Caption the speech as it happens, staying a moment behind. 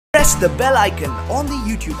press the bell icon on the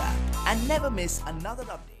YouTube app and never miss another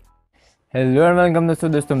update. Hello and welcome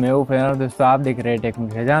दोस्तों मैं हूँ fan और दोस्तों आप देख रहे हैं टेक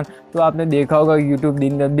में जान। तो आपने देखा होगा यूट्यूब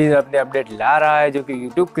दिन ब दिन अपने अपडेट ला रहा है, जो कि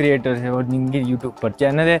यूट्यूब क्रिएटर है और जिनकी यूट्यूब पर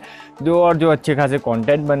चैनल है जो अच्छे खासे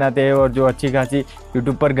कंटेंट बनाते हैं और जो अच्छी खासी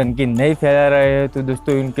यूट्यूब पर गंदगी नहीं फैला रहे हैं। तो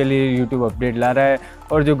दोस्तों इनके लिए यूट्यूब अपडेट ला रहा है,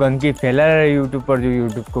 और जो गंदगी फैला रहे हैं यूट्यूब पर, जो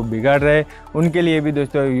यूट्यूब को बिगाड़ रहे हैं, उनके लिए भी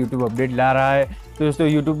दोस्तों यूट्यूब अपडेट ला रहा है। तो दोस्तों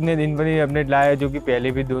यूट्यूब ने दिन पर दिन अपडेट लाया है, जो कि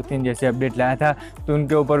पहले भी 2-3 जैसे अपडेट लाया था। तो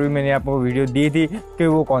उनके ऊपर भी मैंने आपको वीडियो दी थी कि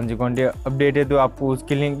वो कौन से अपडेट है। तो आपको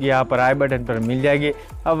उसकी लिंक यहाँ पर आई बटन पर मिल जाएगी,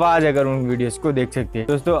 अब आज अगर उन वीडियोस को देख सकते हैं।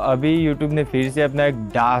 दोस्तों अभी यूट्यूब ने फिर से अपना एक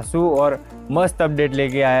डासू और मस्त अपडेट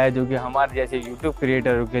लेके आया है, जो कि हमारे जैसे यूट्यूब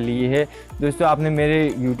क्रिएटरों के लिए है। दोस्तों आपने मेरे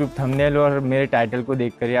यूट्यूब थंबनेल और मेरे टाइटल को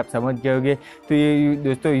देख कर ही आप समझ गए होंगे। तो ये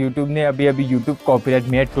दोस्तों यूट्यूब ने अभी यूट्यूब कॉपीराइट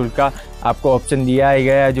मेट टूल का आपको ऑप्शन दिया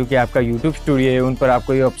गया है, जो कि आपका यूट्यूब स्टूडियो है उन पर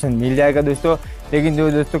आपको ये ऑप्शन मिल जाएगा दोस्तों। लेकिन जो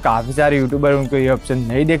दोस्तों काफ़ी सारे यूट्यूबर उनको ये ऑप्शन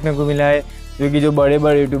नहीं देखने को मिला है, क्योंकि जो बड़े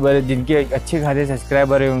बड़े यूट्यूबर है जिनके अच्छे खासे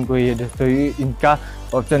सब्सक्राइबर है उनको ये दोस्तों इनका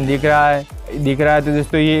ऑप्शन दिख रहा है। तो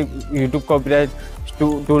दोस्तों ये यूट्यूब कॉपीराइट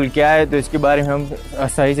टूल क्या है, तो इसके बारे में हम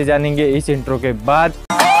सही से जानेंगे इस इंट्रो के बाद।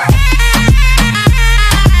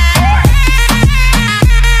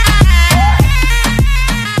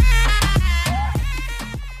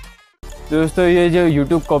 दोस्तों ये जो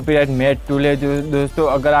YouTube कॉपीराइट मेट टूल है, जो दोस्तों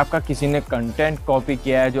अगर आपका किसी ने कंटेंट कॉपी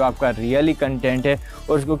किया है, जो आपका रियली कंटेंट है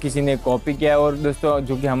और उसको किसी ने कॉपी किया है, और दोस्तों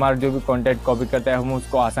जो कि हमारा जो भी कंटेंट कॉपी करता है हम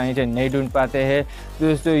उसको आसानी से नहीं ढूंढ पाते हैं, तो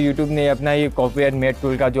दोस्तों YouTube ने अपना ये कॉपीराइट मेट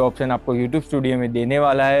टूल का जो ऑप्शन आपको YouTube स्टूडियो में देने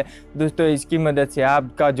वाला है। दोस्तों इसकी मदद से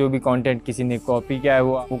आपका जो भी कंटेंट किसी ने कॉपी किया है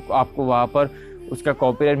वो आपको वहाँ पर उसका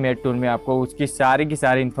कॉपीराइट मेट टूल में आपको उसकी सारी की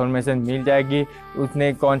सारी इन्फॉर्मेशन मिल जाएगी।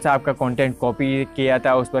 उसने कौन सा आपका कंटेंट कॉपी किया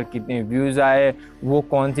था, उस पर कितने व्यूज़ आए, वो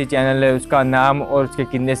कौन सी चैनल है, उसका नाम और उसके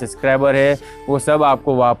कितने सब्सक्राइबर है, वो सब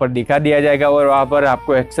आपको वहाँ पर दिखा दिया जाएगा। और वहाँ पर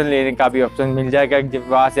आपको एक्शन लेने का भी ऑप्शन मिल जाएगा, जब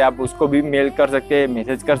वहाँ से आप उसको भी मेल कर सकते हैं,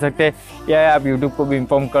 मैसेज कर सकते हैं, या आप यूट्यूब को भी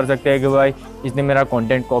इन्फॉर्म कर सकते हैं कि भाई इसने मेरा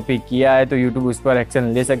कंटेंट कॉपी किया है, तो यूट्यूब उस पर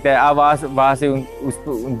एक्शन ले सकता है। आप वहाँ से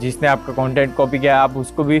जिसने आपका कंटेंट कॉपी किया है आप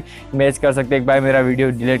उसको भी मैसेज कर सकते हैं कि भाई मेरा वीडियो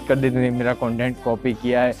डिलीट कर दे, तूने मेरा कंटेंट कॉपी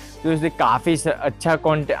किया है। तो इसलिए काफ़ी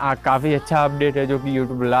अच्छा अपडेट है जो कि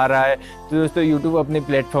यूट्यूब ला रहा है। तो दोस्तों यूट्यूब अपने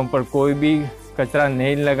प्लेटफॉर्म पर कोई भी कचरा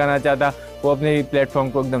नहीं लगाना चाहता, वो अपने प्लेटफॉर्म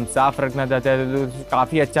को एकदम साफ रखना चाहता है। तो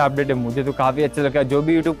काफ़ी अच्छा अपडेट है, मुझे तो काफ़ी अच्छा लगा। जो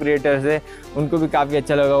भी यूट्यूब क्रिएटर्स है उनको भी काफ़ी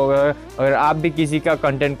अच्छा लगा होगा। अगर आप भी किसी का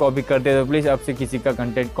कंटेंट कॉपी करते हैं तो प्लीज़ अब से किसी का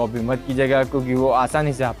कंटेंट कॉपी मत कीजिएगा, क्योंकि वो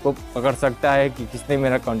आसानी से आपको पकड़ सकता है कि किसने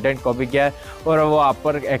मेरा कंटेंट कॉपी किया है, और वो आप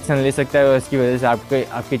पर एक्शन ले सकता है। और इसकी वजह से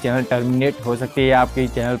आपकी चैनल टर्मिनेट हो सकती है, या आपके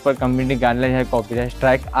चैनल पर कम्युनिटी गाइडलाइन है कॉपीराइट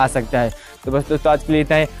स्ट्राइक आ सकता है। तो बस दोस्तों आज के लिए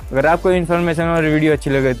इतना ही। अगर आपको इन्फॉर्मेशन और वीडियो अच्छी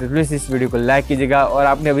लगे तो प्लीज़ इस वीडियो को लाइक कीजिएगा, और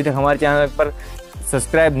आपने अभी तक हमारे चैनल पर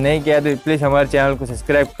सब्सक्राइब नहीं किया तो प्लीज़ हमारे चैनल को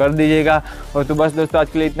सब्सक्राइब कर दीजिएगा। और तो बस दोस्तों आज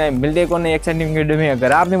के लिए इतना ही, मिलते हैं कौन नई एक्साइटिंग वीडियो में।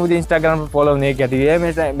 अगर आपने मुझे इंस्टाग्राम पर फॉलो नहीं किया तो ये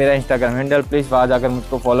मेरा इंस्टाग्राम हैंडल, प्लीज़ वहाँ जाकर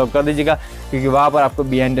मुझको फॉलो कर दीजिएगा, क्योंकि वहाँ पर आपको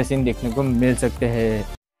बिहाइंड द सीन देखने को मिल सकते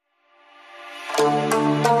हैं।